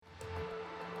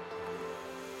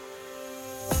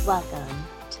Welcome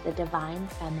to the Divine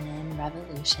Feminine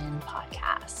Revolution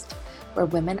podcast, where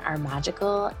women are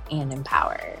magical and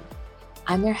empowered.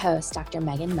 I'm your host, Dr.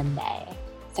 Megan Monday,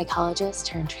 psychologist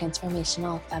turned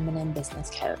transformational feminine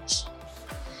business coach.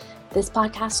 This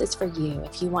podcast is for you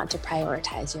if you want to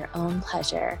prioritize your own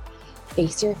pleasure,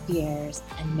 face your fears,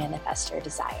 and manifest your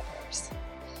desires.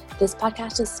 This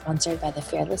podcast is sponsored by the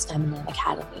Fearless Feminine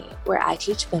Academy, where I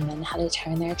teach women how to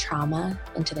turn their trauma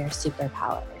into their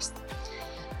superpowers.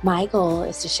 My goal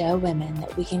is to show women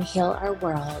that we can heal our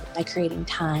world by creating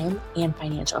time and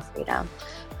financial freedom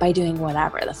by doing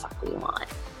whatever the fuck we want.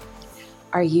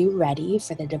 Are you ready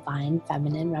for the Divine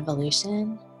Feminine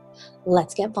Revolution?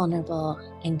 Let's get vulnerable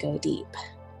and go deep.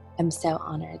 I'm so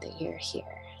honored that you're here.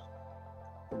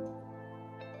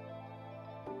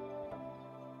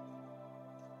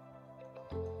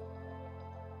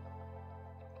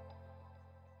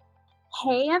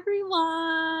 Hey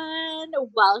everyone,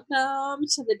 welcome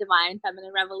to the Divine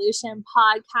Feminine Revolution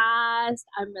podcast.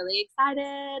 I'm really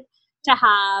excited to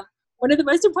have one of the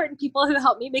most important people who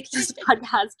helped me make this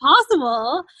podcast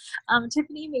possible,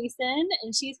 Tiffany Mason,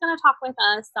 and she's going to talk with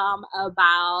us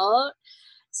about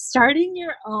starting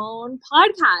your own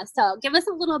podcast. So give us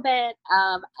a little bit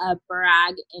of a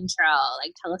brag intro,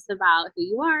 like tell us about who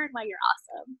you are and why you're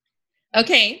awesome.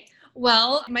 Okay,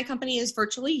 well, my company is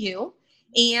Virtually You.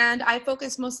 And I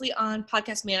focus mostly on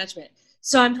podcast management.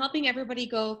 So I'm helping everybody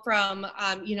go from,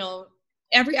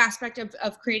 every aspect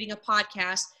of creating a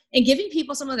podcast and giving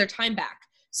people some of their time back.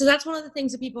 So that's one of the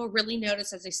things that people really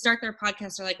notice as they start their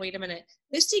podcast. They're like, wait a minute,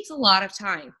 this takes a lot of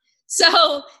time.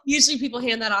 So usually people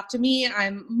hand that off to me.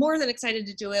 I'm more than excited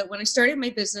to do it. When I started my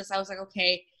business, I was like,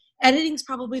 okay, editing's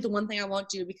probably the one thing I won't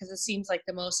do because it seems like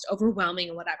the most overwhelming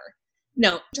and whatever.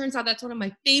 No, it turns out that's one of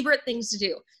my favorite things to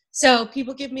do. So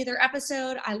people give me their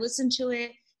episode, I listen to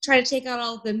it, try to take out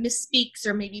all the misspeaks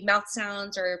or maybe mouth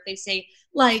sounds, or if they say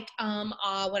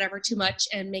whatever too much,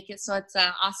 and make it so it's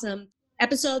an awesome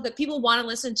episode that people want to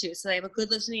listen to. So they have a good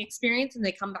listening experience and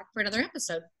they come back for another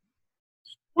episode.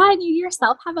 Yeah, and you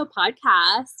yourself have a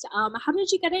podcast. How did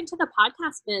you get into the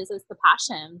podcast biz as the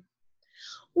passion?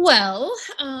 Well,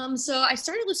 so I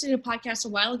started listening to podcasts a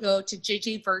while ago to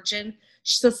JJ Virgin.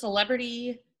 She's a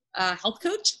celebrity health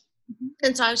coach.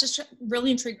 And so I was just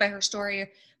really intrigued by her story.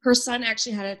 Her son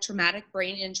actually had a traumatic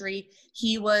brain injury.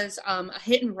 He was a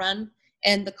hit and run,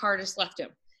 and the car just left him.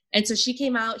 And so she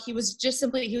came out. He was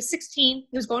 16.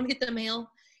 He was going to get the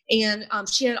mail. And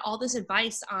she had all this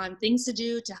advice on things to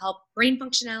do to help brain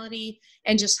functionality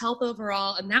and just health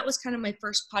overall. And that was kind of my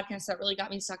first podcast that really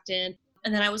got me sucked in.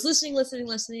 And then I was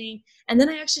listening. And then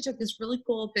I actually took this really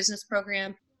cool business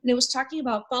program. And it was talking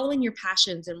about following your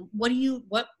passions and what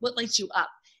lights you up.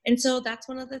 And so that's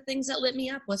one of the things that lit me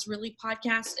up was really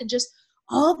podcasts and just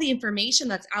all the information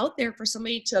that's out there for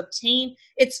somebody to obtain.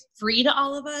 It's free to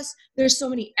all of us. There's so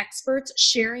many experts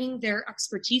sharing their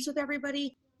expertise with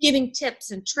everybody, giving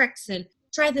tips and tricks and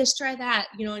try this, try that,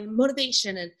 and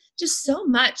motivation and just so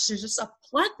much. There's just a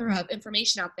plethora of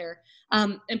information out there.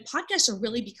 And podcasts are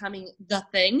really becoming the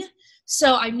thing.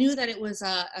 So I knew that it was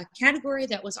a category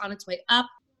that was on its way up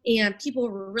and people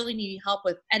were really needing help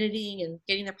with editing and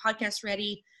getting their podcast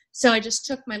ready. So I just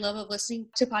took my love of listening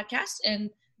to podcasts and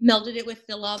melded it with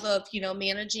the love of,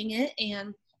 managing it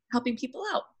and helping people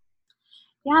out.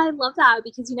 Yeah, I love that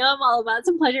because, I'm all about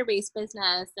some pleasure-based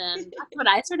business. And that's what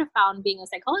I sort of found being a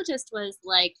psychologist was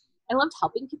like, I loved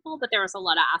helping people, but there was a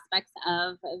lot of aspects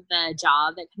of the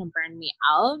job that kind of burned me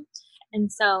out.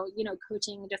 And so,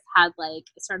 coaching just had like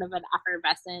sort of an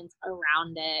effervescence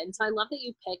around it. And so I love that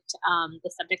you picked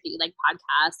the subject that you like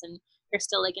podcasts and you're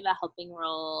still like in a helping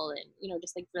role and,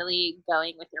 just like really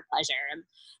going with your pleasure. And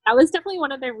that was definitely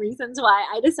one of the reasons why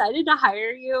I decided to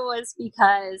hire you was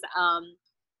because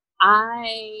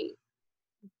I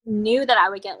knew that I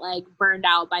would get like burned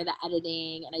out by the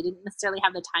editing and I didn't necessarily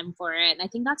have the time for it. And I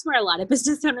think that's where a lot of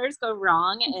business owners go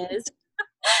wrong is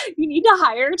you need to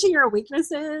hire to your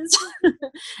weaknesses.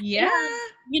 Yeah.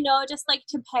 And, just like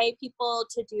to pay people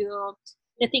to do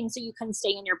the things so you can stay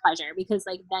in your pleasure because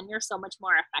like then you're so much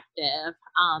more effective.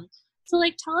 So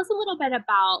like tell us a little bit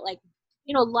about like,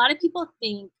 a lot of people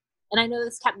think, and I know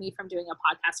this kept me from doing a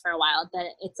podcast for a while, that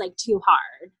it's like too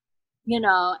hard, and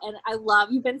I love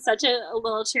you've been such a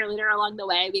little cheerleader along the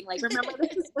way, being like, remember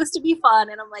this is supposed to be fun.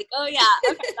 And I'm like, oh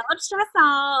yeah, okay, don't stress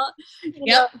out.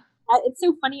 It's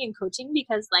so funny in coaching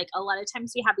because like a lot of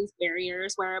times we have these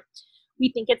barriers where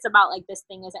we think it's about like this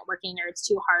thing isn't working or it's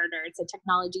too hard or it's a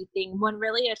technology thing when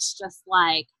really it's just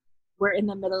like we're in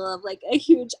the middle of like a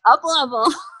huge up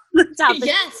level that's happening.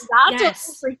 Yes. That's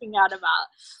what we're freaking out about.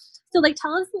 So like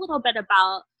tell us a little bit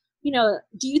about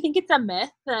do you think it's a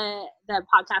myth that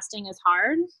podcasting is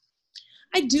hard?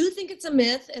 I do think it's a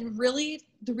myth, and really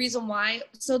the reason why.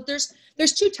 So there's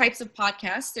two types of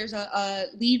podcasts. There's a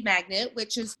lead magnet,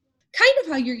 which is kind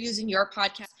of how you're using your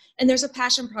podcast, and there's a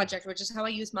passion project, which is how I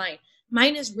use mine.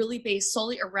 Mine is really based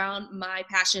solely around my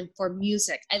passion for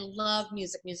music. I love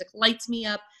music. Music lights me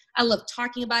up. I love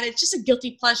talking about it. It's just a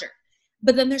guilty pleasure.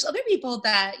 But then there's other people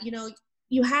that,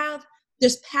 you have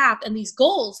this path and these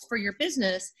goals for your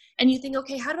business, and you think,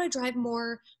 okay, how do I drive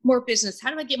more business? How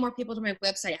do I get more people to my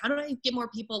website? How do I get more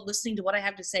people listening to what I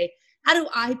have to say? How do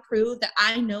I prove that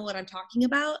I know what I'm talking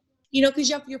about? Because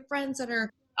you have your friends that are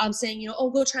saying, oh,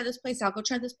 go try this place out, go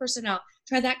try this person out,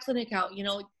 try that clinic out.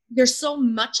 There's so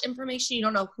much information, you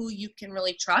don't know who you can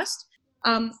really trust.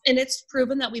 And it's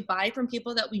proven that we buy from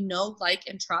people that we know, like,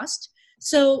 and trust.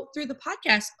 So through the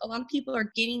podcast, a lot of people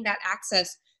are gaining that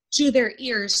access to their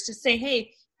ears to say,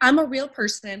 hey, I'm a real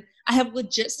person. I have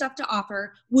legit stuff to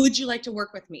offer. Would you like to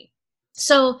work with me?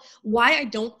 So why I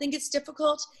don't think it's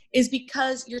difficult is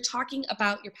because you're talking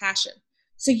about your passion.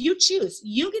 So you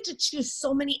get to choose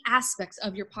so many aspects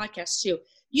of your podcast too.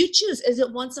 You choose, is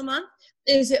it once a month?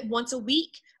 Is it once a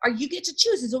week? Or you get to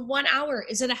choose, is it 1 hour?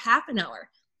 Is it a half an hour?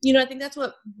 I think that's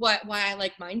why I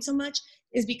like mine so much,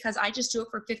 is because I just do it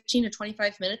for 15 to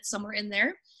 25 minutes, somewhere in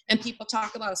there. And people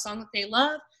talk about a song that they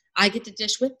love. I get to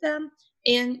dish with them,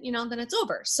 and, then it's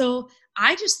over. So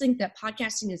I just think that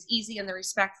podcasting is easy in the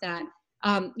respect that,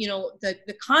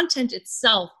 the content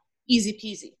itself, easy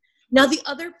peasy. Now the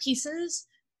other pieces,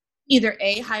 either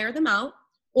A, hire them out,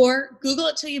 or Google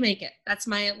it till you make it. That's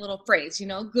my little phrase,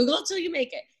 Google it till you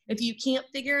make it. If you can't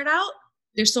figure it out,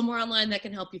 there's somewhere online that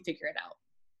can help you figure it out.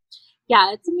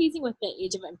 Yeah, it's amazing with the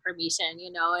age of information,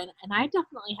 and I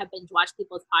definitely have binge watched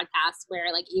people's podcasts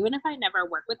where, like, even if I never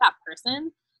work with that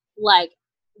person, like,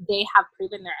 they have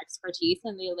proven their expertise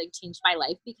and they, like, changed my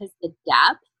life because the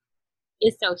depth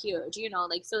is so huge,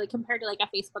 so, like, compared to, like, a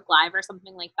Facebook Live or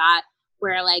something like that,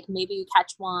 where, like, maybe you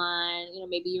catch one,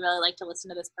 maybe you really like to listen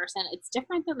to this person. It's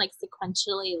different than, like,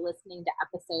 sequentially listening to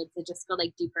episodes that just go,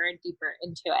 like, deeper and deeper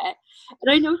into it.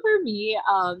 And I know for me,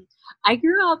 I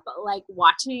grew up, like,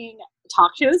 watching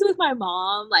talk shows with my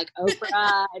mom, like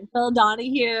Oprah and Phil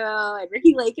Donahue and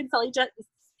Ricky Lake and Sally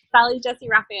Jesse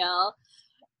Raphael.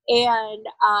 And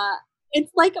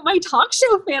it's like my talk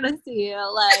show fantasy.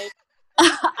 Like,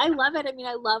 I love it. I mean,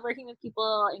 I love working with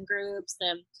people in groups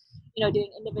and,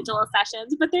 doing individual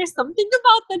sessions, but there's something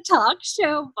about the talk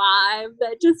show vibe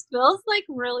that just feels like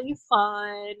really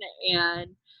fun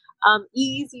and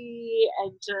easy,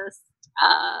 and just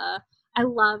I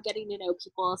love getting to know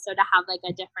people. So to have, like,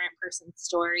 a different person's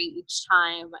story each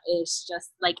time is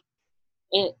just like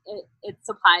it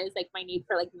supplies, like, my need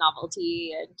for, like,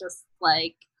 novelty and just,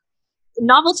 like,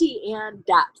 novelty and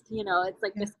depth. It's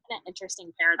like this kind of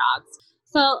interesting paradox.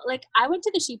 So, like, I went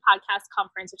to the She Podcast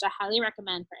conference, which I highly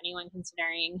recommend for anyone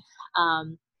considering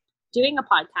doing a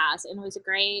podcast, and it was a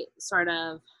great sort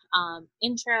of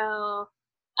intro.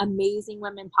 Amazing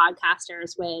women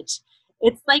podcasters, which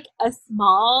it's like a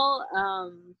small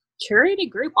curated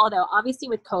group, although obviously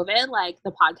with COVID, like,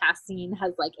 the podcast scene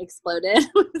has, like, exploded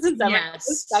since everyone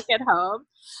was stuck at home.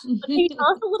 But can you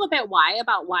tell us a little bit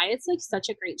about why it's, like, such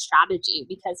a great strategy?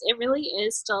 Because it really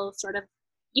is still sort of,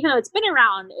 it's been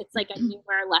around, it's like a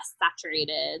newer, less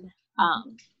saturated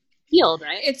field,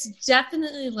 right? It's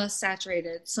definitely less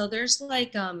saturated. So there's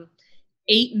like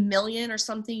 8 million or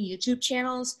something YouTube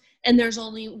channels, and there's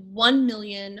only 1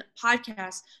 million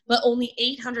podcasts, but only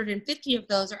 850 of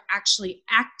those are actually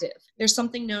active. There's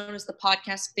something known as the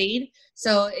podcast fade.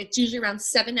 So it's usually around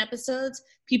 7 episodes.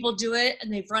 People do it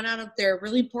and they've run out of their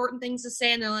really important things to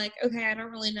say, and they're like, okay, I don't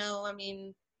really know. I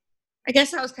mean, I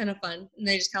guess that was kind of fun, and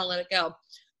they just kind of let it go.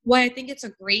 Why I think it's a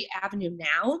great avenue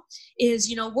now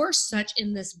is, we're such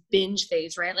in this binge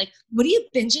phase, right? Like, what are you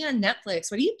binging on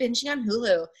Netflix? What are you binging on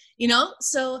Hulu?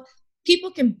 So people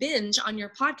can binge on your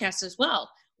podcast as well.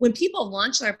 When people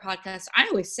launch their podcast, I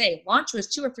always say launch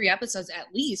with 2 or 3 episodes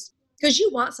at least, because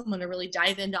you want someone to really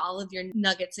dive into all of your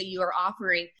nuggets that you are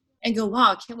offering and go,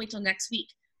 wow, I can't wait till next week.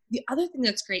 The other thing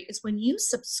that's great is when you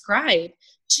subscribe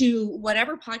to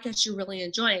whatever podcast you're really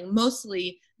enjoying,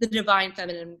 mostly the Divine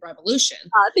Feminine Revolution.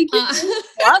 Thank you.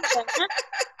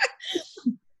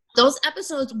 Those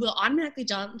episodes will automatically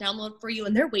download for you,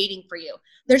 and they're waiting for you.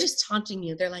 They're just taunting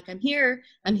you. They're like, I'm here.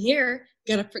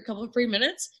 Got a couple of free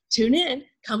minutes. Tune in.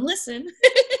 Come listen.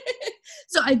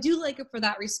 So I do like it for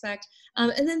that respect.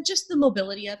 And then just the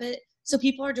mobility of it. So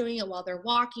people are doing it while they're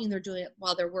walking, they're doing it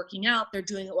while they're working out, they're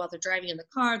doing it while they're driving in the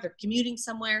car, they're commuting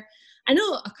somewhere. I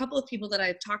know a couple of people that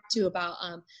I've talked to about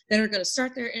that are going to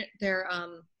start their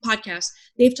podcast.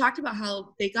 They've talked about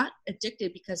how they got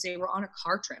addicted because they were on a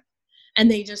car trip, and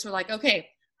they just were like, okay,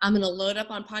 I'm going to load up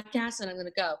on podcasts and I'm going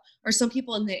to go. Or some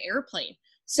people in the airplane.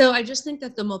 So I just think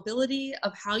that the mobility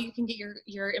of how you can get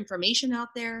your information out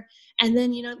there, and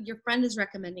then, you know, your friend is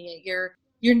recommending it,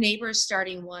 your neighbor is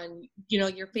starting one, you know,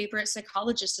 your favorite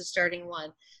psychologist is starting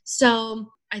one.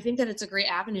 So I think that it's a great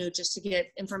avenue just to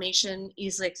get information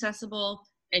easily accessible,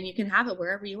 and you can have it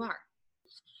wherever you are.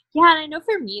 Yeah, and I know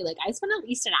for me, like I spend at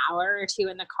least an hour or two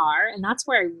in the car, and that's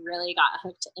where I really got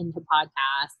hooked into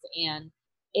podcasts. And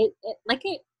it,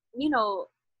 you know,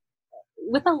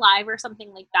 with a live or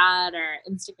something like that,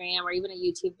 or Instagram, or even a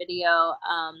YouTube video,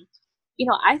 you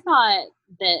know, I thought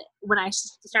that when I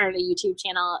started a YouTube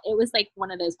channel, it was like one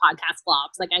of those podcast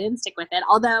flops. Like I didn't stick with it.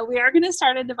 Although we are going to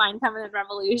start a Divine Feminine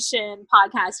Revolution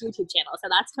podcast YouTube channel, so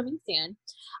that's coming soon.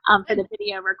 For the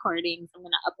video recordings, I'm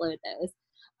going to upload those.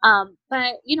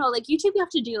 But you know, like YouTube, you have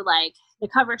to do like the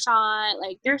cover shot.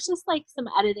 Like there's just like some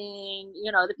editing.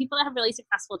 You know, the people that have really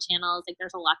successful channels, like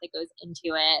there's a lot that goes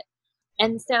into it.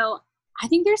 And so I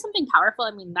think there's something powerful.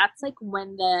 I mean, that's like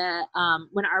when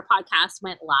when our podcast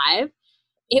went live,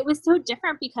 it was so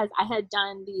different because I had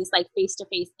done these like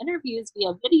face-to-face interviews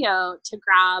via video to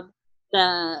grab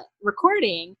the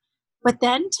recording, but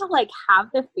then to like have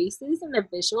the faces and the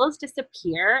visuals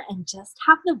disappear and just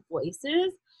have the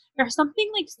voices, there's something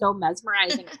like so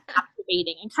mesmerizing and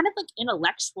captivating and kind of like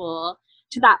intellectual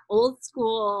to that old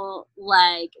school,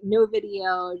 like no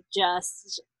video,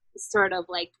 just sort of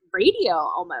like radio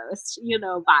almost, you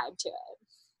know, vibe to it.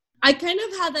 I kind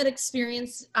of had that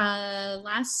experience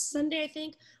last Sunday, I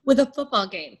think, with a football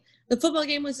game. The football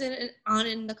game was on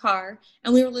in the car,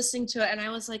 and we were listening to it, and I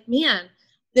was like, man,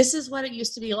 this is what it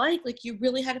used to be like. Like, you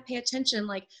really had to pay attention.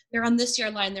 Like, they're on this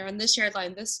yard line, they're on this yard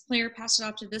line. This player passed it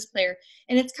off to this player.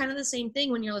 And it's kind of the same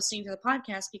thing when you're listening to the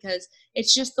podcast, because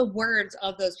it's just the words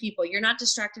of those people. You're not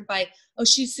distracted by, oh,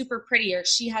 she's super pretty, or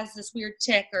she has this weird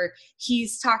tick, or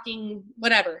he's talking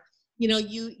whatever. You know,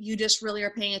 you just really are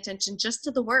paying attention just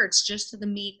to the words, just to the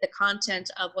meat, the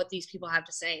content of what these people have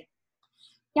to say.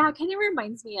 Yeah, it kind of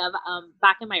reminds me of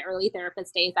back in my early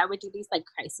therapist days, I would do these like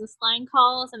crisis line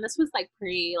calls, and this was like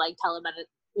pre like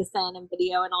telemedicine and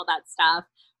video and all that stuff,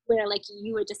 where like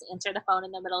you would just answer the phone in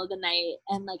the middle of the night,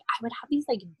 and like I would have these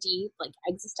like deep, like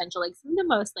existential, like some of the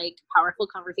most like powerful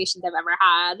conversations I've ever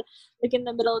had, like in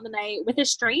the middle of the night with a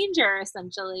stranger,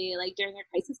 essentially, like during a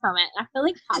crisis moment. And I feel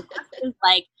like podcast is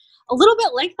like a little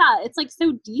bit like that. It's like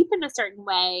so deep in a certain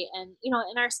way. And, you know,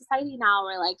 in our society now,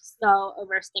 we're like so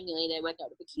overstimulated with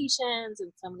notifications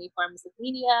and so many forms of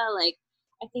media. Like,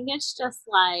 I think it's just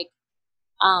like,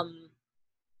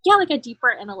 yeah, like a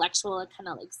deeper intellectual, kind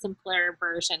of like simpler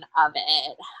version of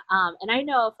it. And I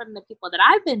know from the people that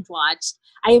I've binge watched,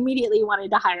 I immediately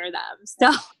wanted to hire them.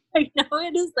 So I know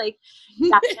it is like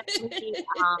definitely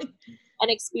an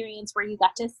experience where you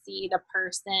got to see the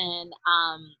person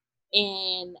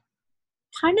in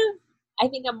kind of, I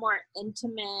think, a more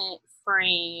intimate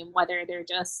frame, whether they're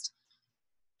just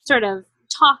sort of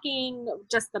talking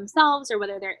just themselves or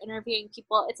whether they're interviewing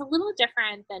people. It's a little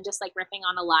different than just like ripping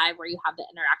on a live where you have the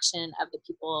interaction of the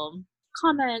people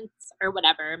comments or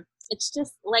whatever. It's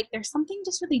just like there's something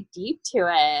just really deep to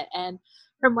it. And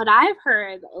from what I've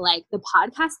heard, like the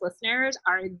podcast listeners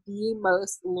are the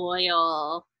most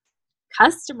loyal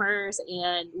customers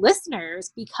and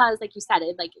listeners because, like you said,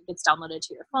 it like it gets downloaded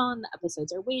to your phone, the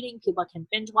episodes are waiting, people can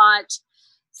binge watch.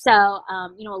 So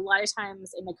you know, a lot of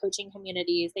times in the coaching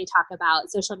communities they talk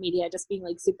about social media just being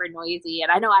like super noisy,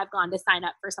 and I know I've gone to sign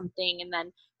up for something and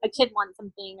then a kid wants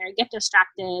something or get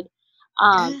distracted,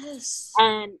 Yes.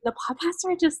 and the podcasts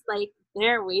are just like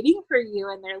they're waiting for you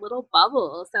in their little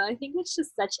bubble. So I think it's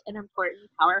just such an important,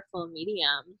 powerful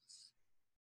medium.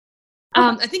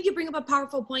 I think you bring up a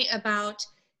powerful point about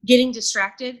getting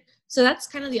distracted. So that's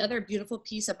kind of the other beautiful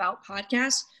piece about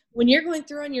podcasts. When you're going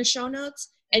through on your show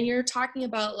notes and you're talking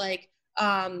about like,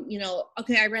 you know,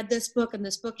 okay, I read this book and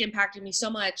this book impacted me so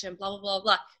much and blah, blah, blah,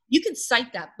 blah. You can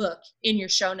cite that book in your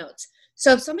show notes.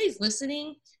 So if somebody's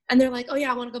listening and they're like, oh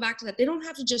yeah, I want to go back to that, they don't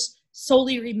have to just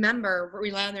solely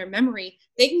rely on their memory.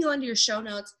 They can go into your show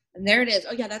notes and there it is.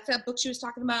 Oh yeah, that's that book she was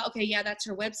talking about. Okay, yeah, that's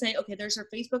her website. Okay, there's her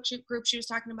Facebook group she was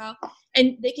talking about.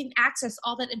 And they can access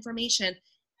all that information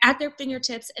at their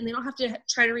fingertips, and they don't have to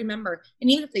try to remember. And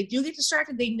even if they do get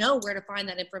distracted, they know where to find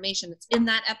that information. It's in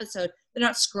that episode. They're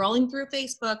not scrolling through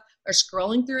Facebook or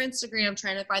scrolling through Instagram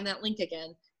trying to find that link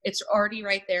again. It's already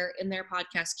right there in their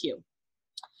podcast queue.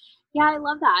 Yeah, I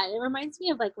love that. It reminds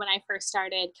me of like when I first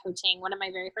started coaching, one of my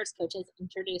very first coaches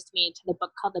introduced me to the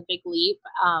book called The Big Leap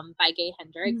by Gay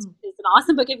Hendricks. Mm. It's an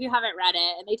awesome book if you haven't read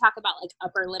it. And they talk about like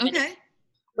upper limit Okay.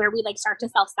 where we like start to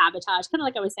self-sabotage, kind of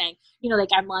like I was saying, like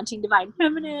I'm launching Divine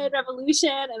Feminine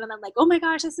Revolution, and then I'm like, oh my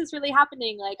gosh, this is really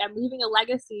happening. Like I'm leaving a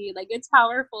legacy, like it's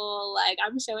powerful, like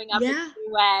I'm showing up in Yeah. a new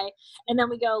way. And then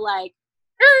we go like,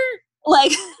 "Er,"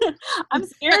 like I'm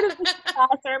scared of this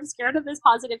success, or I'm scared of this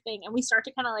positive thing. And we start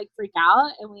to kind of like freak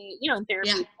out, and we, in therapy,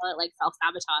 Yeah. we call it like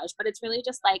self-sabotage, but it's really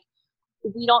just like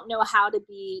we don't know how to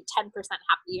be 10%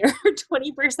 happier,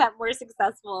 20% more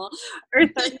successful, or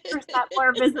 30%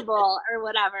 more visible, or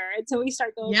whatever. And so we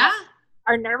start going, Yeah.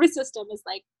 our nervous system is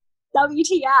like,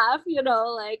 WTF,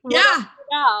 like, what Yeah.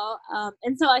 now?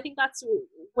 And so I think that's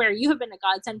where you have been a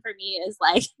godsend for me is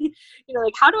like,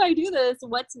 like, how do I do this?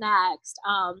 What's next?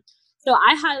 So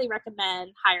I highly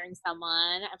recommend hiring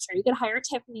someone. I'm sure you could hire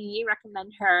Tiffany,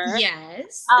 recommend her.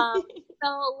 Yes.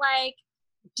 So like,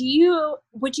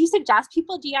 would you suggest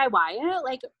people DIY it?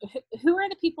 Like, who are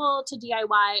the people to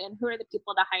DIY and who are the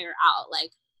people to hire out?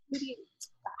 Like,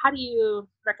 how do you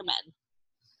recommend?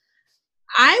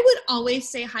 I would always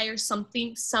say hire some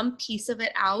piece of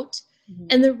it out. Mm-hmm.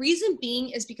 And the reason being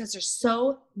is because there's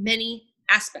so many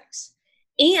aspects.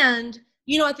 And,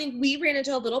 I think we ran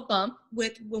into a little bump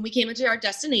with when we came into our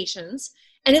destinations.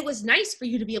 And it was nice for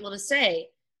you to be able to say,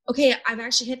 okay, I've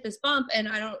actually hit this bump and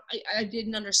I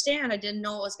didn't understand. I didn't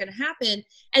know what was going to happen.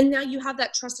 And now you have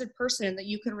that trusted person that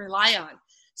you can rely on.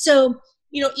 So,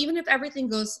 even if everything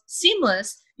goes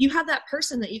seamless, you have that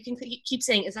person that you can keep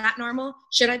saying, is that normal?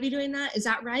 Should I be doing that? Is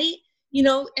that right?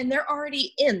 And they're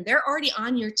already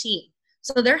on your team.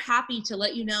 So they're happy to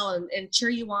let you know and cheer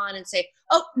you on and say,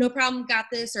 oh, no problem, got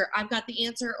this, or I've got the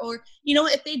answer. Or,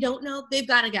 if they don't know, they've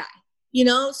got a guy,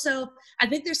 So I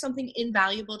think there's something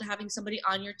invaluable to having somebody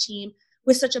on your team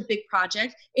with such a big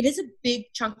project. It is a big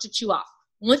chunk to chew off.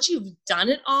 Once you've done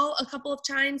it all a couple of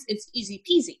times, it's easy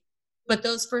peasy. But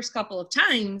those first couple of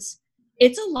times,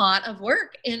 it's a lot of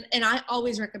work. And I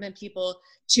always recommend people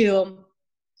to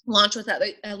launch with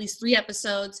at least 3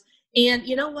 episodes. And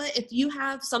you know what? If you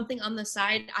have something on the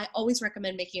side, I always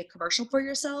recommend making a commercial for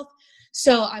yourself.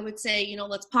 So I would say,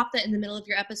 let's pop that in the middle of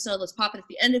your episode. Let's pop it at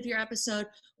the end of your episode,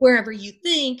 wherever you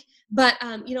think. But,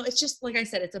 it's just, like I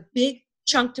said, it's a big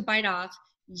chunk to bite off.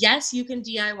 Yes, you can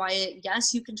DIY it.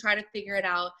 Yes, you can try to figure it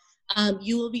out.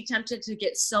 You will be tempted to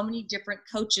get so many different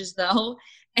coaches though,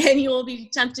 and you will be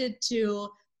tempted to,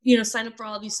 sign up for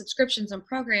all of these subscriptions and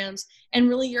programs. And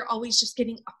really you're always just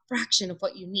getting a fraction of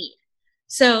what you need.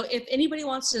 So if anybody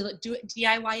wants to do it,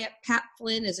 DIY it, Pat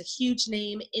Flynn is a huge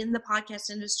name in the podcast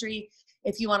industry.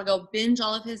 If you want to go binge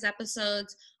all of his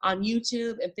episodes on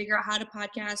YouTube and figure out how to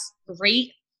podcast,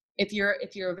 great. If you're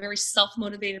a very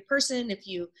self-motivated person, if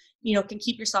you can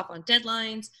keep yourself on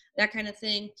deadlines, that kind of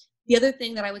thing. The other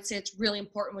thing that I would say it's really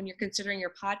important when you're considering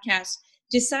your podcast,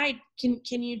 decide, can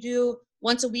you do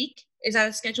once a week? Is that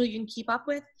a schedule you can keep up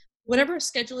with? Whatever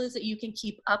schedule is that you can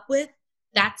keep up with,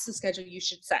 that's the schedule you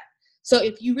should set. So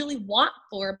if you really want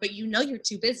 4, but you're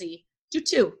too busy, do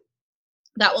 2.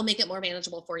 That will make it more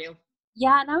manageable for you.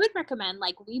 Yeah, and I would recommend,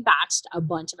 like, we batched a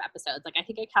bunch of episodes. Like, I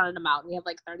think I counted them out. We have,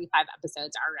 like, 35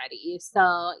 episodes already.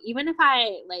 So even if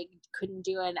I, like, couldn't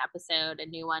do an episode, a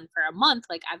new one for a month,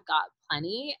 like, I've got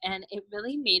plenty. And it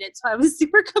really made it so I was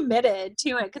super committed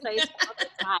to it because I used all the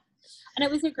time. And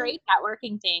it was a great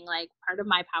networking thing. Like, part of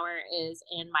my power is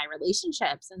in my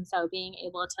relationships. And so being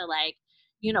able to, like,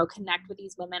 connect with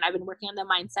these women. I've been working on the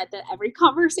mindset that every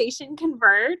conversation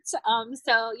converts.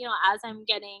 So, as I'm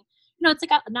getting, it's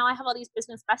like now I have all these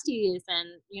business besties and,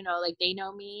 like they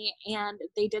know me and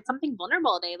they did something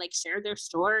vulnerable. They like shared their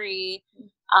story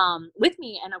with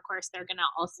me. And of course they're going to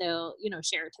also,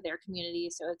 share it to their community.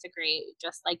 So it's a great,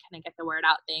 just like kind of get the word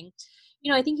out thing.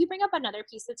 I think you bring up another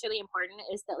piece that's really important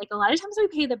is that like a lot of times we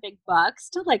pay the big bucks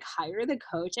to like hire the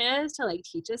coaches to like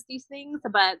teach us these things,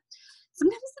 but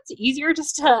sometimes it's easier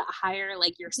just to hire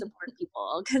like your support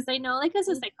people. Cause I know like as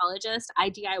a psychologist, I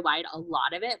DIY'd a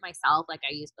lot of it myself. Like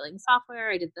I used billing software,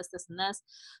 I did this, and this,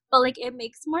 but like it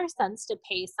makes more sense to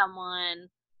pay someone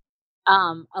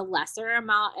a lesser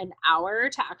amount an hour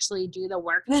to actually do the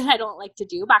work that I don't like to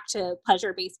do, back to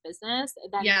pleasure-based business,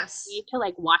 than Yes. need to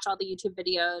like watch all the YouTube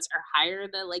videos or hire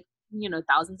the like,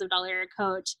 thousands of dollar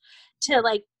coach to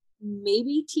like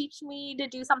maybe teach me to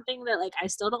do something that like I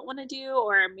still don't want to do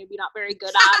or maybe not very good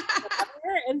at,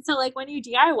 whatever. And so like when you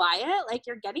DIY it, like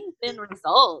you're getting thin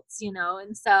results,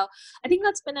 and so I think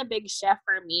that's been a big shift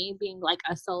for me being like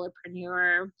a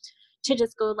solopreneur, to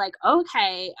just go like,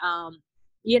 okay,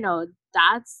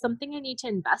 that's something I need to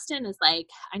invest in is like,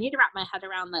 I need to wrap my head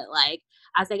around that, like,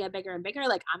 as I get bigger and bigger,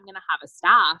 like, I'm going to have a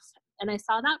staff. And I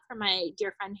saw that from my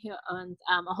dear friend who owns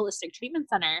a holistic treatment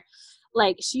center.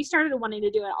 Like, she started wanting to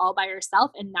do it all by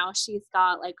herself. And now she's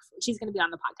got like, she's going to be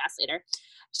on the podcast later.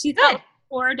 She's got Good.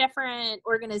 4 different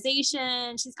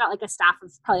organizations. She's got like a staff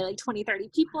of probably like 20,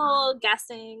 30 people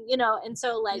guessing, you know, and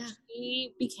so like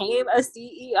she became a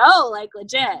CEO, like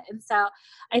legit. And so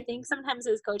I think sometimes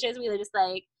as coaches, we just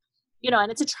like, you know, and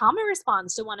it's a trauma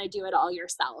response to want to do it all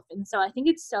yourself. And so I think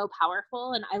it's so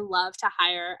powerful. And I love to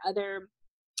hire other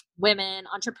women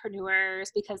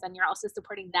entrepreneurs because then you're also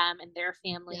supporting them and their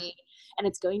family and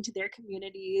it's going to their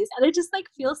communities and it just like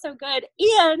feels so good.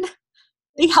 And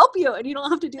they help you and you don't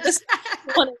have to do this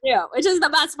you want to do, which is the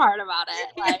best part about it.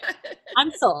 Like,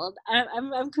 I'm sold.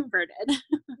 I'm converted.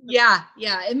 Yeah,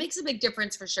 it makes a big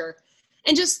difference for sure.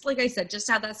 And just like I said, just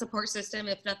have that support system.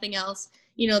 If nothing else,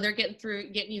 you know, they're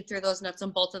getting you through those nuts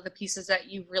and bolts of the pieces that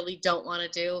you really don't want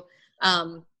to do.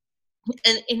 And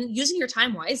using your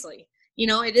time wisely. You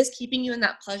know, it is keeping you in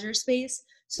that pleasure space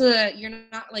so that you're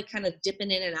not like kind of dipping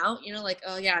in and out, you know, like,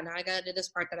 oh yeah, now I gotta do this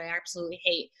part that I absolutely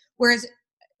hate. Whereas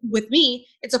with me,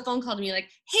 it's a phone call to me like,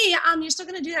 hey, you're still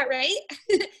gonna do that, right?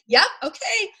 Yep,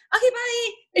 okay,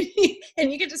 bye.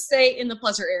 And you get to stay in the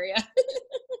pleasure area.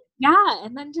 Yeah,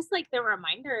 and then just like the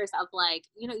reminders of like,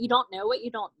 you know, you don't know what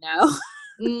you don't know.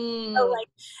 So like,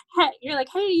 hey, you're like,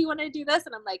 hey, you want to do this?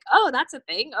 And I'm like, oh, that's a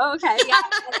thing. Oh, okay, yeah,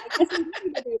 I guess we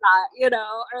need to do that, you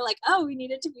know, or like, oh, we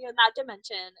needed to be in that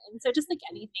dimension. And so just like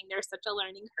anything, there's such a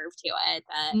learning curve to it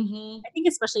that I think,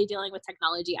 especially dealing with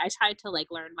technology, I tried to like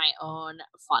learn my own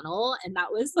funnel, and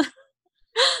that was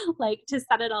like to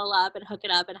set it all up and hook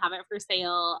it up and have it for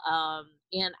sale.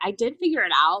 And I did figure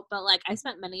it out, but like I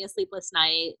spent many a sleepless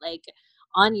night, like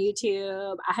on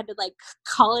YouTube. I had to like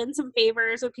call in some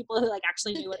favors with people who like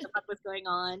actually knew what the fuck was going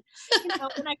on. You know,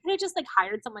 and I could have just like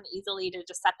hired someone easily to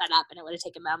just set that up and it would have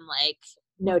taken them like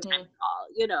no time at all,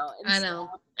 you know. And I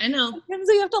know. sometimes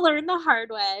we have to learn the hard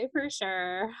way for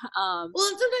sure. Well,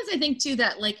 and sometimes I think too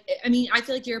that like, I mean, I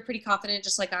feel like you're pretty confident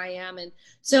just like I am. And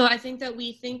so I think that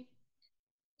we think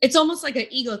it's almost like an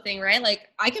ego thing, right? Like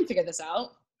I can figure this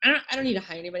out. I don't need to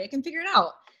hire anybody. I can figure it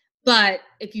out. But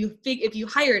if you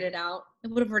hired it out, it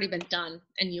would have already been done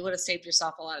and you would have saved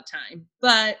yourself a lot of time.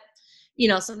 But you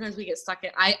know, sometimes we get stuck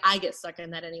in I get stuck in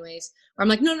that anyways. Where I'm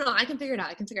like, no, I can figure it out.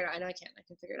 I can figure it out. I know I can. I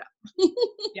can figure it out.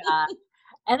 Yeah.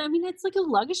 And I mean, it's like a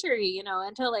luxury, you know,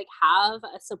 and to like have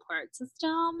a support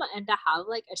system and to have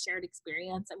like a shared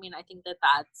experience. I mean, I think that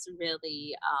that's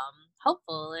really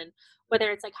helpful. And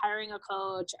whether it's like hiring a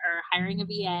coach or hiring a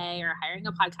VA or hiring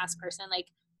a podcast person, like,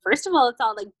 first of all, it's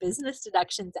all like business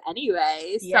deductions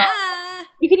anyway. So Yeah.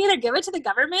 you can either give it to the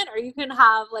government or you can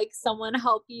have like someone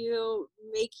help you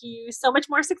make you so much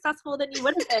more successful than you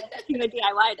would have been if you had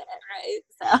DIY'd it, right?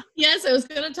 So Yes, I was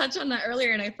going to touch on that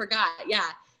earlier and I forgot. Yeah.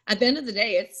 At the end of the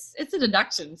day, it's a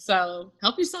deduction. So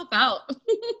help yourself out.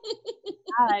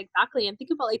 yeah, exactly. And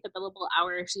think about like the billable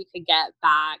hours you could get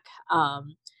back.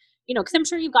 You know, because I'm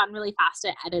sure you've gotten really fast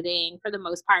at editing for the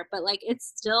most part, but like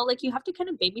it's still like you have to kind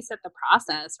of babysit the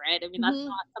process, right? I mean, that's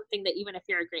not something that even if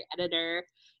you're a great editor,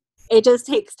 it just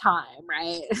takes time,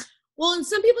 right? Well, and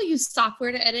some people use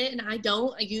software to edit, and I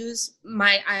don't. I use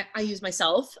I use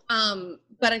myself.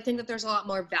 But I think that there's a lot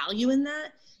more value in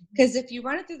that because if you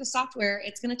run it through the software,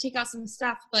 it's going to take out some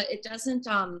stuff, but it doesn't.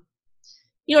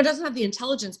 You know, it doesn't have the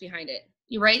intelligence behind it.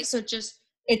 You're right. So just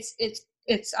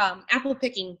it's apple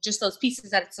picking just those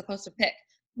pieces that it's supposed to pick.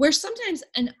 Where sometimes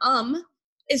an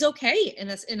is okay in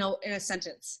a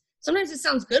sentence. Sometimes it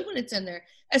sounds good when it's in there,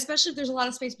 especially if there's a lot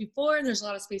of space before and there's a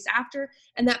lot of space after,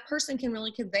 and that person can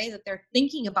really convey that they're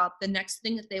thinking about the next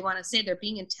thing that they want to say. They're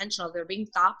being intentional. They're being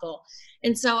thoughtful.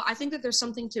 And so I think that there's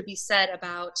something to be said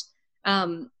about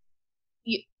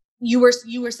you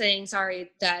were saying,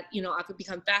 sorry, that, you know, I could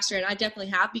become faster, and I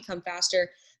definitely have become faster,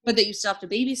 but that you still have to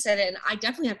babysit it. And I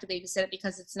definitely have to babysit it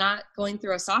because it's not going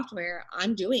through a software.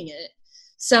 I'm doing it.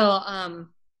 So,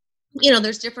 you know,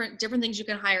 there's different things you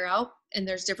can hire out, and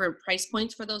there's different price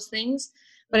points for those things.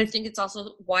 But I think it's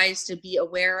also wise to be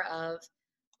aware of,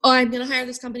 oh, I'm going to hire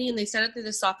this company and they set it through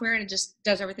the software and it just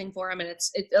does everything for them. And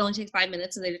it only takes 5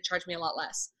 minutes and they charge me a lot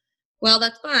less. Well,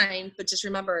 that's fine. But just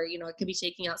remember, you know, it could be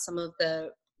taking out some of the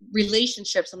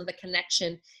relationship, some of the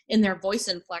connection in their voice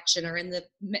inflection or in the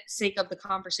sake of the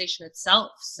conversation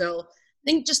itself. So I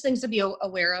think just things to be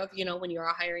aware of, you know, when you're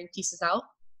hiring pieces out.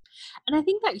 And I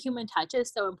think that human touch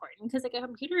is so important because like a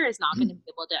computer is not going to be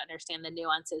able to understand the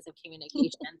nuances of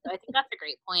communication. So I think that's a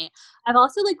great point. I've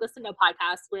also like listened to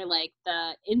podcasts where like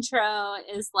the intro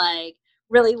is like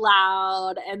really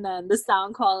loud, and then the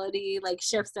sound quality like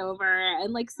shifts over,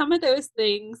 and like some of those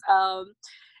things,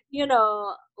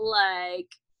 like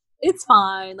it's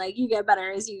fine, like you get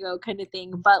better as you go kind of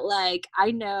thing. But like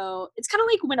I know it's kind of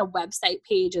like when a website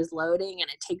page is loading and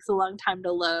it takes a long time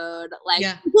to load, like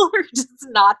Yeah. people are just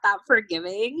not that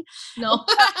forgiving. No.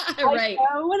 Right.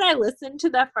 I know when I listened to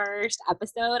the first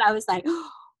episode, I was like,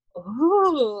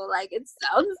 oh, like it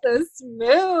sounds so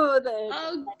smooth, and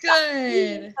Oh, like that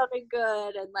scene good. sounded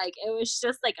good, and like it was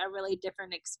just like a really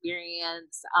different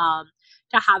experience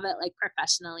to have it like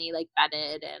professionally like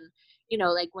vetted. And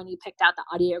like when you picked out the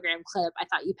audiogram clip, I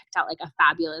thought you picked out like a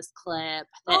fabulous clip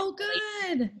that Oh,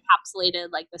 really good. encapsulated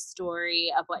like the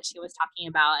story of what she was talking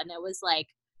about. And it was like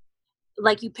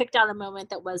you picked out a moment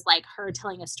that was like her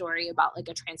telling a story about like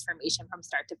a transformation from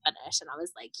start to finish, and I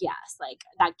was like, yes, like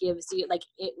that gives you, like,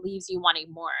 it leaves you wanting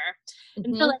more.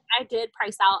 And so Hmm. like I did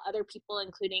price out other people,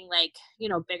 including like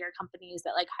bigger companies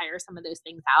that like hire some of those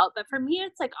things out. But for me,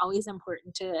 it's like always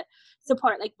important to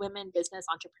support like women business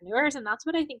entrepreneurs, and that's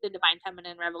what I think the Divine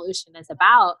Feminine Revolution is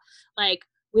about. Like,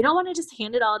 we don't want to just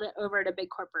hand it all over to big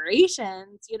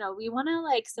corporations. We want to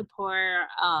like support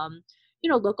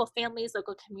local families,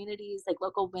 local communities, like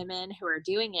local women who are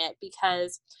doing it,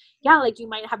 because yeah, like you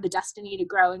might have the destiny to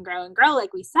grow and grow and grow,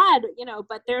 like we said,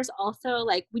 but there's also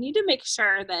like, we need to make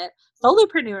sure that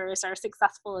solopreneurs are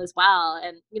successful as well.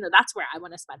 And, that's where I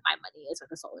want to spend my money, is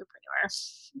with a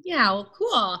solopreneur. Yeah, well,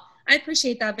 cool. I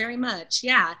appreciate that very much.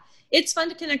 Yeah. It's fun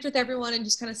to connect with everyone and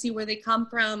just kind of see where they come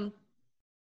from.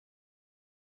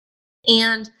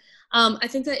 And I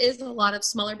think that is a lot of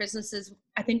smaller businesses.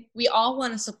 I think we all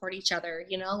want to support each other,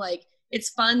 like it's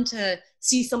fun to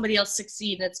see somebody else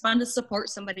succeed, and it's fun to support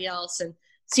somebody else and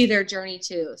see their journey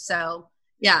too. So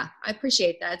yeah, I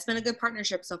appreciate that. It's been a good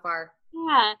partnership so far.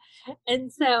 Yeah.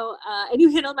 And so, and you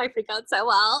handled my freak out so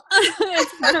well.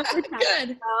 It's one of the times, Good.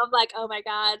 I'm like, oh my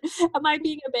God, am I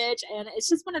being a bitch? And it's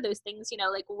just one of those things,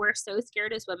 like we're so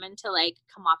scared as women to like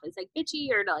come off as like bitchy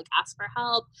or to like ask for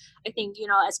help. I think,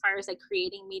 as far as like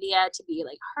creating media, to be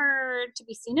like heard, to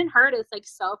be seen and heard is like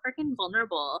so freaking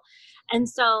vulnerable. And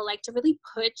so like to really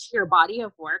put your body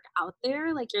of work out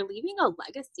there, like you're leaving a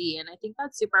legacy. And I think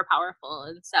that's super powerful.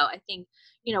 And so I think,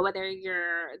 whether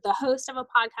you're the host of a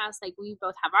podcast, like we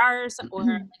both have ours, or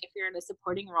like if you're in a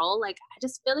supporting role, like I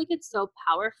just feel like it's so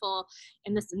powerful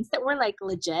in the sense that we're like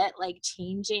legit, like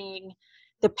changing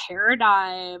the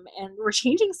paradigm, and we're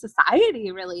changing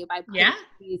society really by putting Yeah.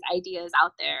 these ideas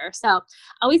out there. So I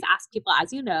always ask people,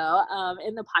 as in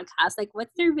the podcast, like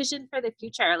what's their vision for the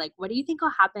future? Like, what do you think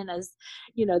will happen as,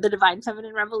 the Divine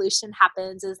Feminine Revolution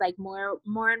happens, is like more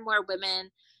and more women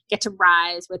get to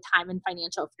rise with time and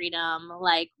financial freedom?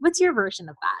 Like, what's your version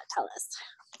of that? Tell us.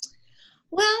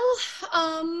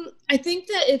 Well, I think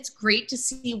that it's great to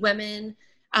see women,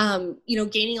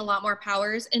 gaining a lot more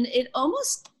powers, and it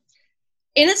almost,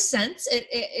 in a sense,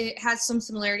 it has some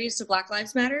similarities to Black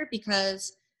Lives Matter,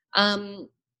 because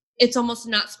it's almost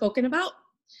not spoken about.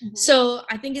 Mm-hmm. So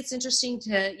I think it's interesting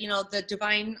to, the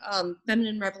Divine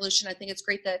Feminine Revolution. I think it's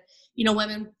great that,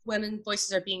 women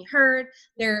voices are being heard.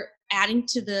 They're adding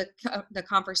to the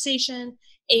conversation,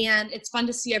 and it's fun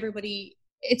to see everybody.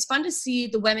 It's fun to see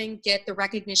the women get the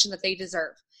recognition that they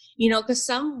deserve, because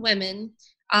some women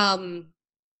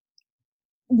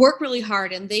work really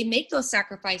hard and they make those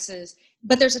sacrifices,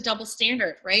 but there's a double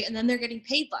standard, right? And then they're getting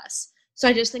paid less. So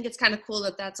I just think it's kind of cool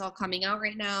that that's all coming out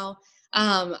right now.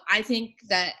 I think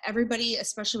that everybody,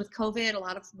 especially with COVID, a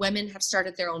lot of women have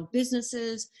started their own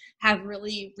businesses, have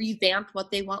really revamped what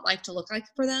they want life to look like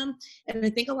for them. And I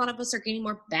think a lot of us are getting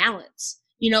more balance,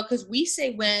 because we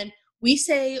say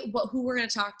who we're going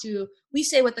to talk to, we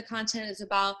say what the content is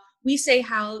about, we say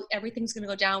how everything's going to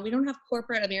go down. We don't have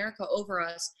corporate America over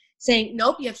us saying,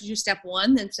 nope, you have to do step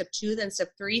 1, then step 2, then step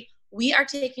 3. We are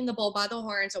taking the bull by the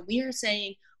horns, and we are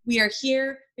saying, we are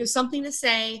here, there's something to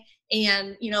say,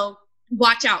 and,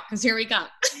 watch out, because here we go.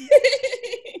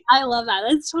 I love that.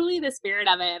 That's totally the spirit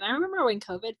of it. And I remember when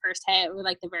COVID first hit, with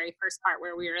like the very first part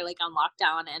where we were like on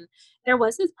lockdown, and there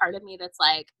was this part of me that's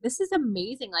like, this is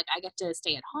amazing. Like I get to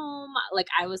stay at home. Like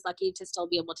I was lucky to still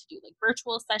be able to do like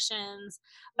virtual sessions,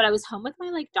 but I was home with my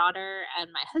like daughter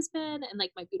and my husband, and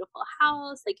like my beautiful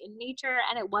house, like in nature.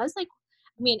 And it was like,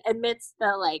 I mean, amidst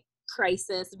the like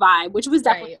crisis vibe, which was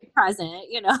definitely Right. present,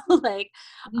 like,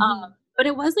 but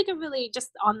it was like a really,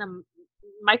 just on the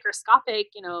microscopic,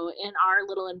 in our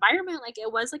little environment, like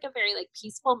it was like a very like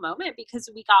peaceful moment, because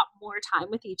we got more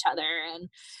time with each other. And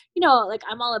like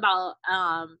I'm all about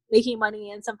making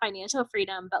money and some financial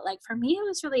freedom, but like for me it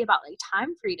was really about like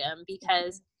time freedom,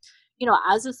 because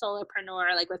as a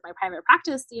solopreneur, like with my private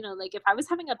practice, like if I was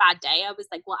having a bad day, I was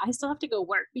like, well, I still have to go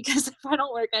work because if I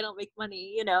don't work, I don't make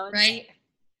money. And Right.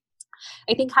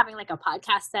 I think having like a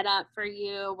podcast set up for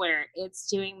you where it's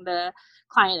doing the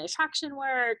client attraction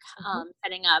work,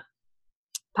 setting up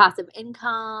passive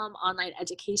income, online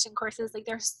education courses, like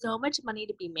there's so much money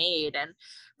to be made. And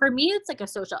for me, it's like a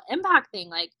social impact thing.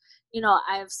 Like,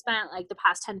 I've spent like the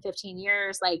past 10, 15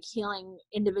 years, like healing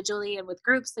individually and with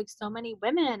groups, like so many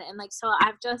women. And like, so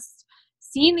I've just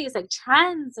seen these like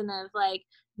trends and I've like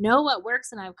know what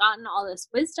works. And I've gotten all this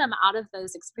wisdom out of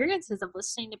those experiences of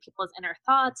listening to people's inner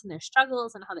thoughts and their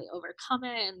struggles and how they overcome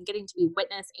it and getting to be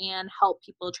witness and help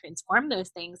people transform those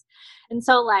things. And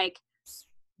so like,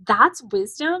 that's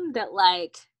wisdom that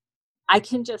like I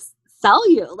can just sell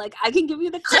you. Like I can give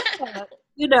you the content,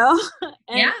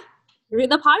 and Yeah. read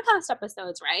the podcast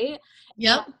episodes, right?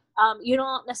 Yep. You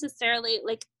don't necessarily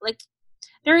like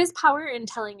there is power in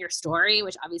telling your story,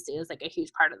 which obviously is like a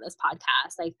huge part of this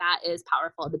podcast. Like that is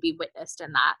powerful to be witnessed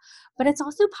in that. But it's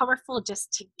also powerful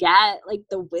just to get like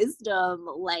the wisdom,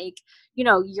 like,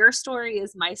 your story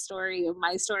is my story and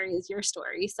my story is your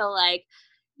story. So like,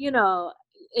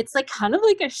 it's like kind of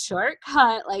like a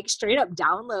shortcut, like straight up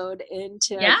download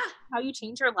into how you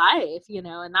change your life,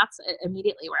 and that's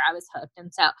immediately where I was hooked.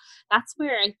 And so that's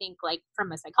where I think like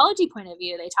from a psychology point of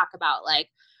view, they talk about like,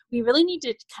 we really need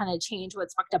to kind of change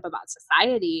what's fucked up about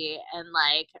society and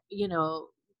like,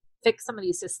 fix some of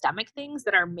these systemic things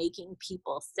that are making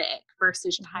people sick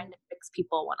versus trying to fix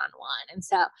people one-on-one. And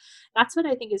so that's what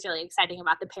I think is really exciting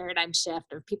about the paradigm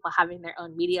shift of people having their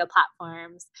own media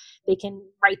platforms. They can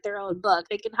write their own book.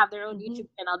 They can have their own YouTube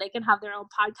channel. They can have their own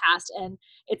podcast. And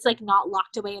it's like not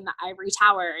locked away in the ivory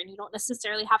tower. And you don't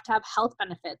necessarily have to have health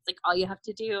benefits. Like all you have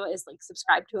to do is like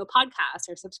subscribe to a podcast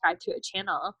or subscribe to a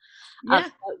channel.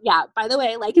 By the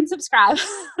way, like and subscribe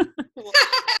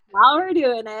while we're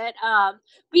doing it.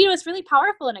 But it's really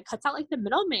powerful and it cuts out like the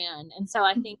middleman. And so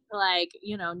I think like,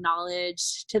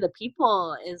 knowledge to the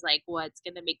people is like what's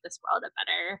going to make this world a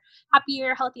better,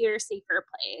 happier, healthier, safer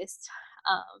place.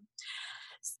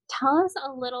 Tell us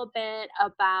a little bit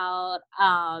about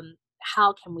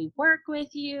how can we work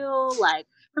with you? Like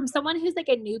from someone who's like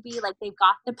a newbie, like they've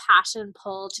got the passion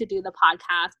pull to do the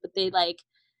podcast, but they like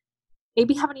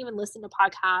maybe haven't even listened to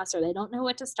podcasts or they don't know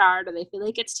what to start or they feel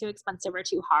like it's too expensive or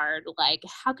too hard. Like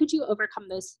how could you overcome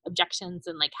those objections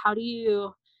and like how do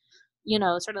you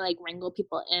sort of like wrangle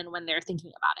people in when they're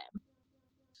thinking about it?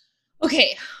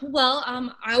 Okay, well,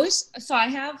 I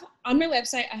have on my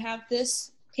website, I have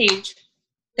this page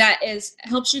that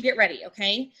helps you get ready,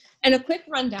 okay? And a quick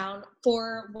rundown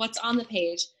for what's on the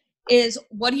page is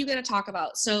what are you going to talk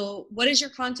about? So what is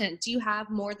your content? Do you have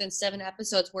more than 7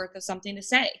 episodes worth of something to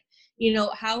say?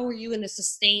 How are you going to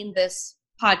sustain this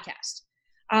podcast?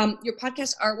 Your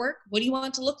podcast artwork, what do you want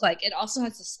it to look like? It also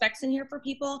has the specs in here for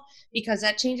people because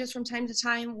that changes from time to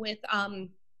time with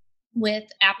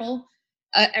Apple.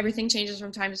 Everything changes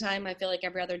from time to time. I feel like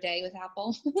every other day with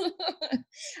Apple.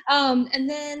 And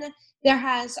then there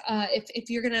has, if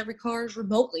you're going to record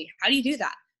remotely, how do you do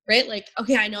that? Right? Like,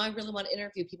 okay, I know I really want to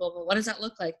interview people, but what does that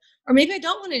look like? Or maybe I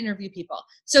don't want to interview people.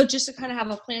 So just to kind of have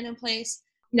a plan in place,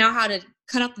 now how to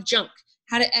cut out the junk,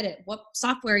 how to edit, what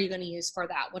software are you going to use for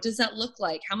that? What does that look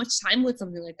like? How much time would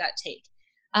something like that take?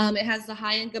 It has the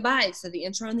high and goodbyes, so the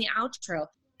intro and the outro,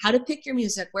 how to pick your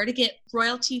music, where to get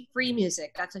royalty-free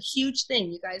music. That's a huge thing.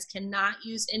 You guys cannot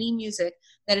use any music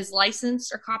that is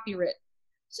licensed or copyright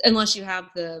unless you have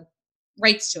the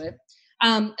rights to it.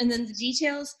 And then the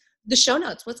details, the show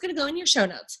notes, what's going to go in your show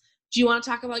notes? Do you want to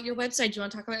talk about your website? Do you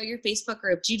want to talk about your Facebook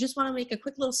group? Do you just want to make a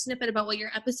quick little snippet about what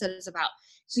your episode is about?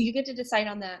 So you get to decide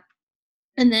on that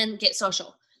and then get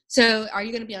social. So are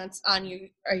you going to be are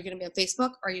you going to be on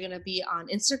Facebook? Are you going to be on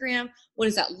Instagram? What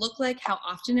does that look like? How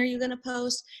often are you going to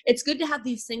post? It's good to have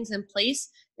these things in place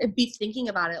and be thinking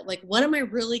about it. Like, what am I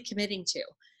really committing to?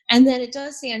 And then it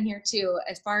does say on here too,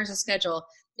 as far as a schedule,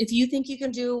 if you think you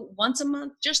can do once a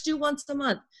month, just do once a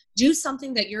month. Do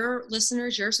something that your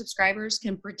listeners, your subscribers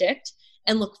can predict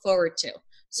and look forward to.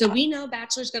 So we know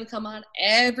Bachelor's going to come on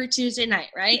every Tuesday night,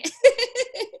 right?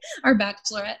 Our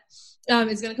Bachelorette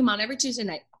is going to come on every Tuesday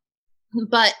night.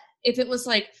 But if it was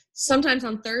like sometimes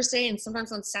on Thursday and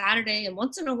sometimes on Saturday and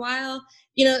once in a while,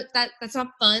 that's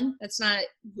not fun.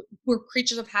 We're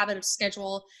creatures of habit, of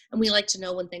schedule, and we like to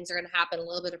know when things are going to happen, a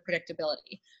little bit of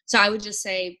predictability. So I would just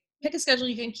say pick a schedule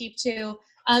you can keep to.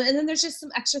 And then there's just some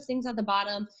extra things at the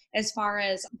bottom as far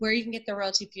as where you can get the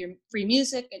royalty-free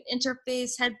music, an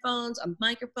interface, headphones, a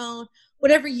microphone,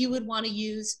 whatever you would want to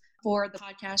use for the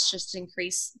podcast, just to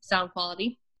increase sound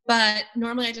quality. But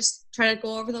normally I just try to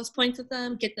go over those points with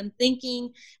them, get them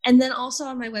thinking. And then also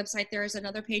on my website, there is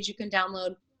another page you can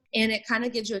download, and it kind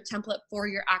of gives you a template for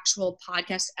your actual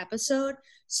podcast episode.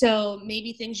 So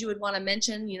maybe things you would want to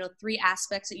mention, 3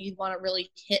 aspects that you'd want to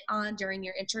really hit on during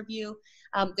your interview.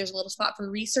 There's a little spot for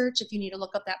research if you need to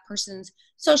look up that person's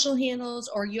social handles,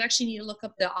 or you actually need to look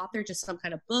up the author, just some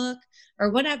kind of book or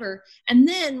whatever. And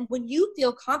then when you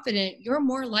feel confident, you're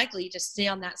more likely to stay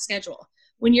on that schedule.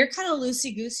 When you're kind of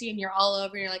loosey-goosey and you're all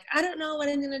over and you're like, I don't know what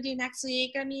I'm going to do next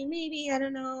week. I mean, maybe, I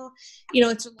don't know.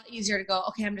 It's a lot easier to go,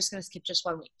 okay, I'm just going to skip just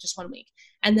 1 week.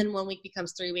 And then 1 week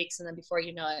becomes 3 weeks. And then before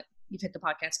you know it, you've hit the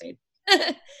podcast fade.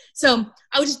 So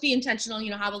I would just be intentional,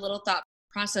 have a little thought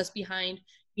process behind,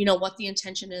 what the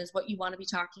intention is, what you want to be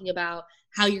talking about,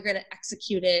 how you're going to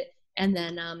execute it. And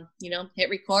then, hit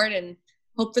record and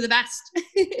hope for the best.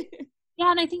 Yeah,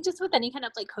 and I think just with any kind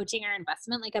of like coaching or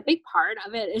investment, like a big part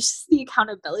of it is just the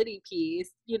accountability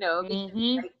piece, because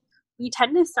like, we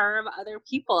tend to serve other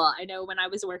people. I know when I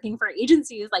was working for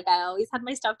agencies, like I always had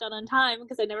my stuff done on time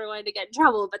because I never wanted to get in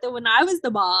trouble. But then when I was the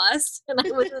boss and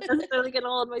I wasn't necessarily going to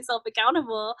hold myself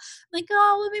accountable, I'm like,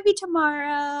 oh, well, maybe tomorrow,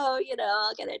 I'll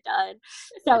get it done.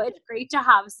 So it's great to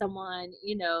have someone,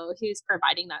 who's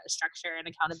providing that structure and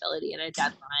accountability and a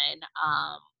deadline.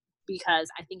 Because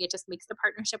I think it just makes the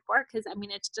partnership work. Because I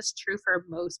mean, it's just true for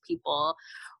most people.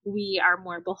 We are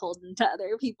more beholden to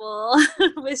other people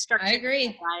with structured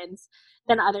deadlines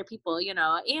than other people,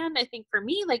 And I think for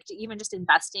me, like even just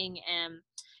investing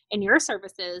in your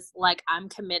services, like I'm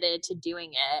committed to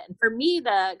doing it. And for me,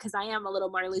 because I am a little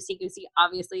more loosey-goosey,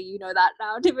 obviously, you know that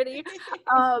now, Tiffany,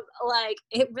 like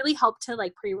it really helped to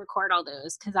like pre-record all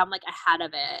those because I'm like ahead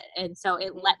of it. And so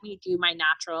it let me do my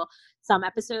natural. Some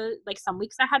episodes, like some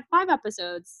weeks I had 5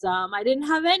 episodes, some I didn't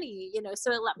have any,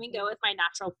 so it let me go with my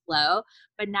natural flow.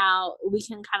 But now we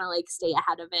can kind of like stay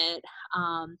ahead of it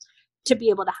to be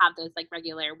able to have those like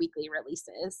regular weekly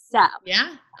releases. So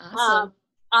yeah, awesome.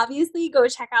 Obviously go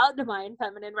check out Divine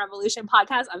Feminine Revolution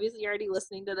podcast. Obviously you're already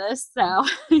listening to this, so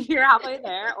you're halfway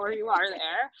there or you are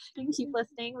there. You can keep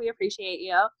listening. We appreciate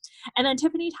you. And then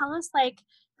Tiffany, tell us like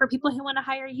for people who want to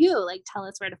hire you, like tell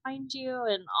us where to find you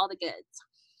and all the goods.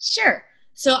 Sure.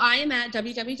 So I am at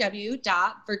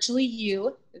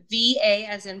www.virtuallyu, VA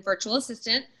as in virtual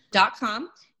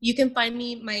assistant.com. You can find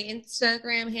me, my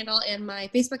Instagram handle and my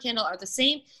Facebook handle are the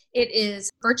same. It is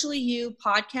virtuallyu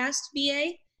podcast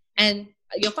VA, and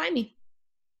you'll find me.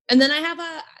 And then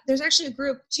there's actually a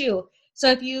group too.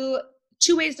 So 2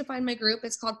 ways to find my group.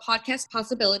 It's called Podcast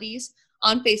Possibilities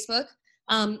on Facebook.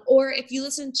 Or if you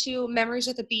listen to Memories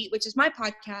with a Beat, which is my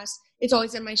podcast, it's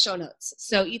always in my show notes.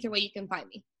 So either way you can find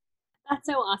me. That's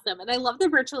so awesome. And I love the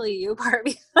virtually you part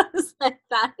because like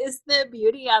that is the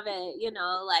beauty of it,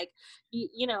 like,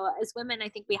 as women, I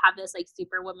think we have this like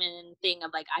super woman thing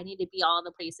of like, I need to be all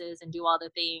the places and do all the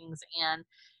things. And,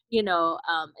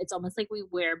 it's almost like we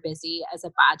wear busy as a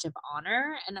badge of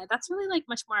honor. And that's really like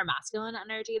much more masculine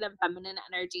energy than feminine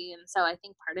energy. And so I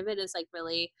think part of it is like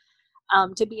really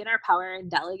to be in our power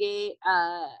and delegate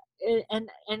and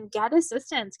get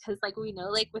assistance because like we know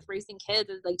like with raising kids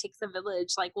it like takes a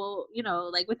village like well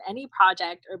like with any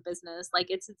project or business like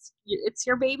it's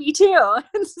your baby too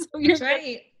and so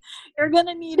you're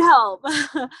gonna need help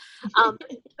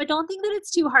but don't think that it's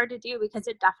too hard to do because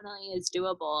it definitely is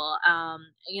doable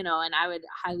and I would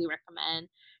highly recommend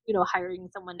hiring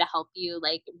someone to help you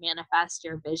like manifest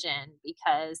your vision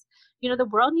because the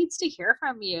world needs to hear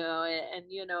from you and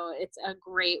it's a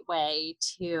great way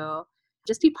to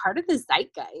just be part of the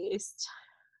zeitgeist.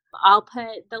 I'll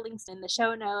put the links in the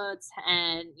show notes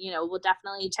and we'll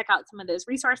definitely check out some of those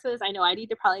resources. I know I need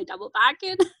to probably double back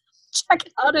and check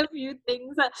out a few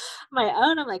things of my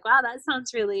own. I'm like, wow, that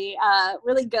sounds really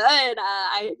really good.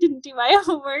 I didn't do my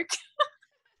homework.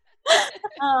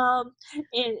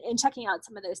 In checking out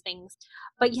some of those things.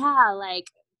 But yeah, like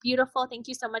beautiful. Thank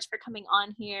you so much for coming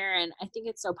on here. And I think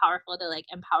it's so powerful to like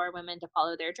empower women to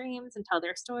follow their dreams and tell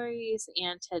their stories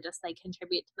and to just like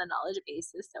contribute to the knowledge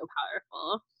base is so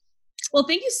powerful. Well,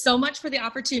 thank you so much for the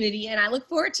opportunity. And I look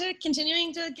forward to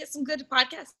continuing to get some good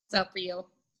podcasts out for you.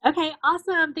 Okay,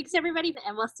 awesome. Thanks everybody.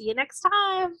 And we'll see you next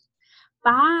time.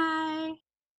 Bye.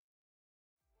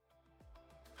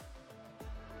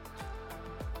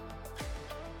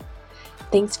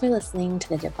 Thanks for listening to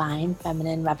the Divine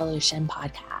Feminine Revolution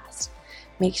podcast.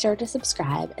 Make sure to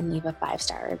subscribe and leave a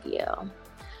 5-star review.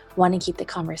 Want to keep the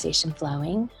conversation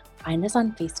flowing? Find us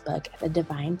on Facebook at the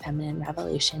Divine Feminine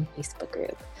Revolution Facebook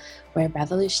group, where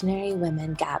revolutionary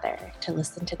women gather to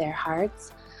listen to their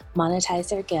hearts, monetize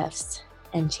their gifts,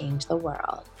 and change the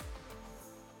world.